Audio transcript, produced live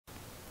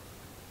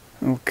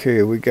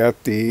Okay, we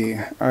got the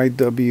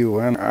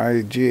IWN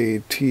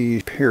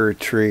IJT pair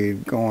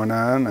trade going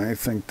on. I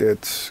think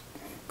that's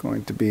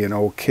going to be an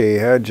okay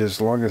hedge as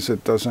long as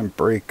it doesn't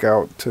break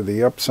out to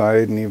the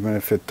upside, and even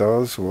if it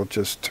does, we'll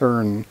just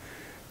turn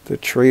the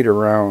trade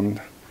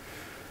around.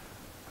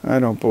 I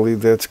don't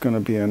believe that's going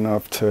to be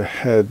enough to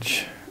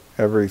hedge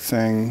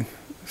everything,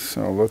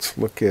 so let's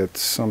look at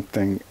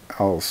something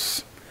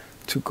else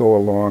to go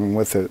along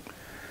with it.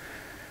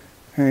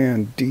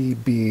 And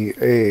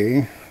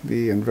DBA,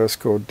 the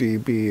Invesco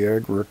DB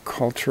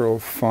Agricultural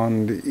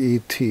Fund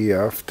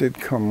ETF, did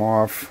come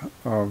off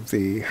of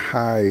the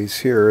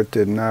highs here. It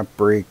did not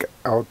break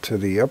out to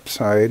the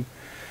upside.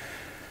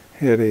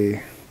 Hit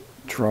a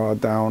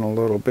drawdown a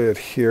little bit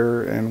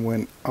here and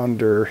went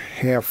under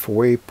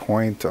halfway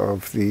point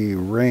of the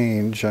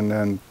range, and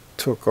then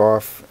took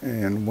off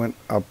and went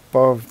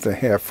above the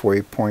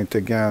halfway point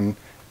again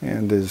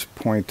and is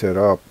pointed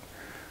up.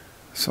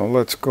 So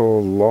let's go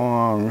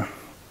long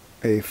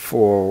a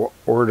full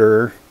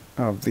order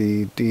of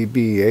the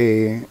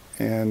DBA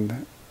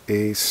and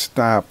a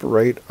stop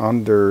right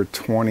under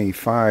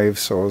 25,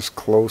 so as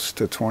close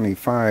to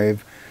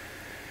 25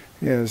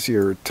 as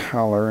your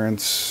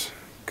tolerance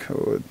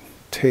could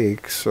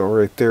take. So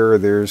right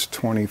there's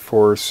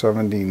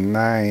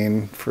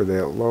 24.79 for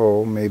that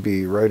low,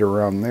 maybe right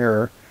around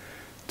there,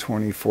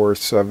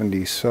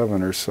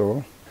 24.77 or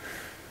so.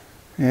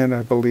 And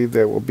I believe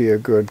that will be a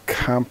good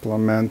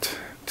complement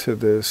to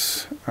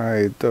this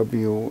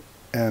IWN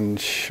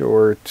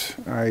short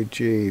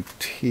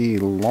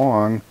IJT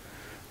long.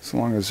 As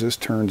long as this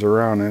turns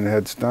around and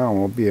heads down,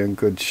 we'll be in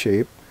good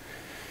shape.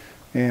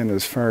 And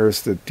as far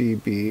as the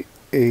DBA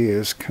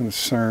is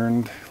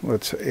concerned,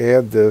 let's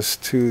add this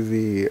to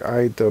the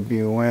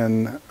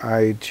IWN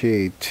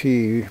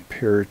IJT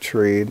pair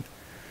trade.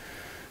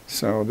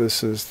 So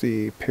this is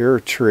the pair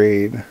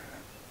trade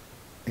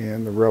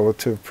and the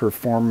relative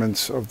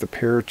performance of the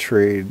pair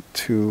trade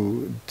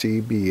to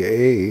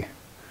DBA.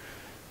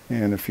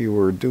 And if you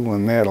were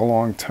doing that a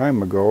long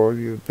time ago,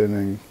 you've been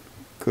in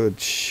good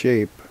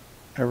shape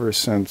ever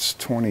since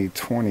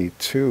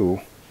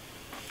 2022.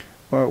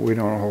 But we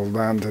don't hold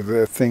on to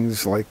the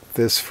things like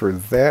this for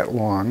that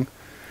long.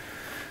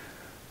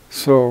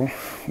 So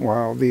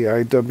while the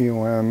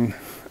IWN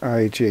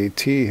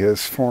IJT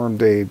has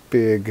formed a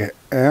big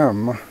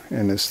M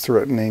and is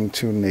threatening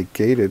to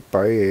negate it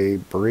by a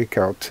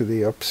breakout to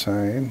the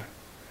upside,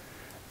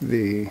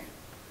 the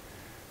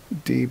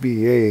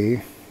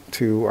DBA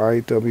to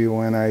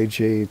IWN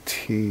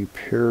IJT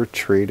pair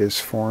trade has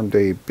formed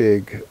a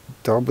big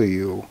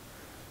W.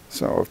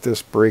 So if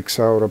this breaks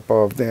out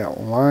above that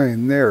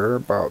line there,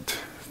 about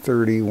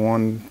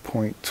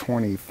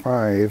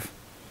 31.25,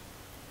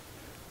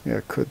 yeah,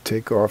 it could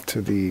take off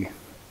to the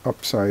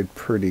upside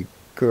pretty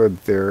good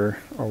there,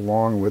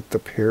 along with the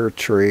pair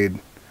trade.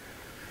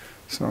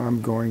 So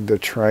I'm going to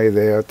try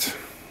that,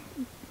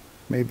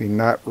 maybe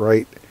not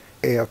right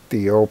at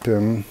the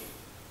open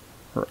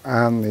or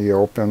on the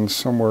open,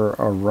 somewhere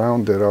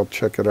around it. I'll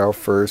check it out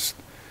first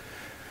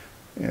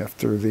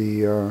after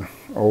the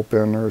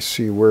open, or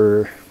see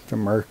where the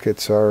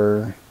markets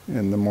are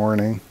in the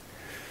morning.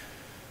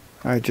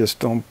 I just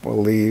don't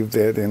believe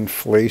that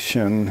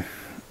inflation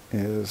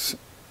is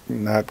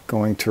not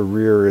going to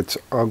rear its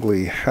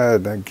ugly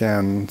head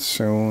again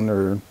soon,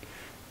 or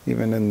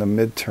even in the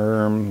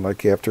midterm,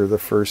 like after the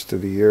first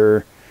of the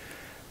year.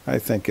 I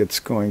think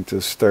it's going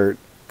to start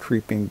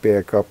creeping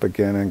back up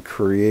again and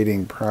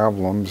creating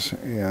problems,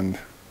 and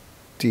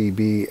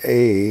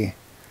DBA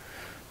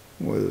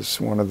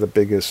was one of the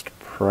biggest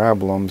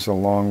problems,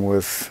 along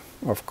with,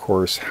 of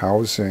course,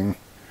 housing.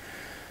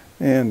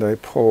 And I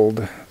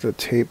pulled the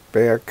tape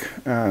back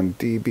on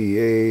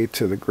DBA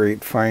to the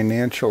great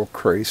financial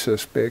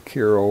crisis back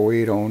here,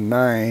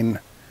 08-09.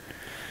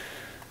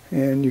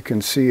 And you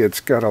can see it's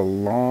got a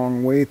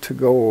long way to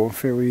go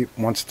if it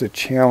wants to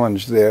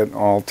challenge that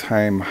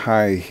all-time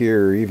high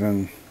here.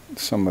 Even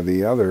some of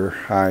the other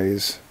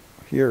highs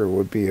here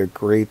would be a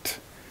great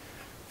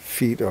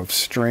feat of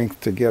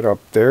strength to get up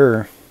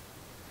there.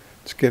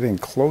 It's getting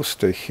close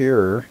to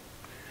here.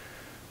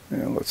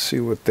 And let's see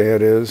what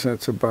that is.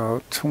 That's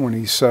about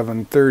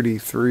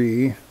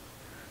 27.33,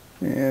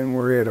 and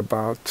we're at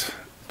about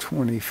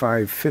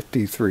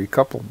 25.53,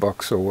 couple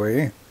bucks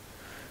away.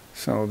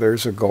 So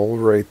there's a goal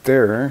right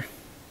there.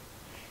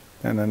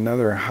 And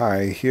another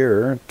high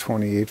here,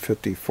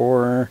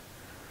 28.54,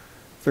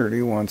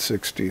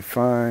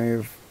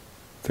 31.65,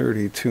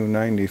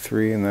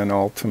 32.93, and then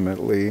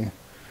ultimately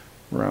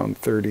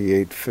around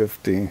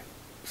 38.50.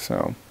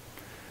 So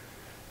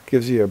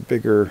gives you a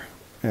bigger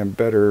and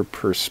better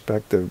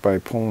perspective by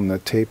pulling the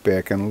tape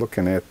back and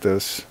looking at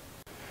this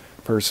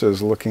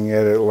versus looking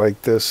at it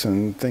like this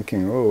and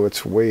thinking, oh,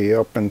 it's way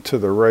up into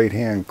the right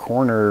hand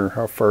corner,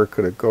 how far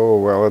could it go?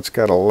 Well, it's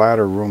got a lot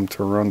of room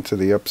to run to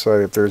the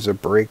upside if there's a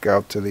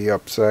breakout to the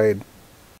upside.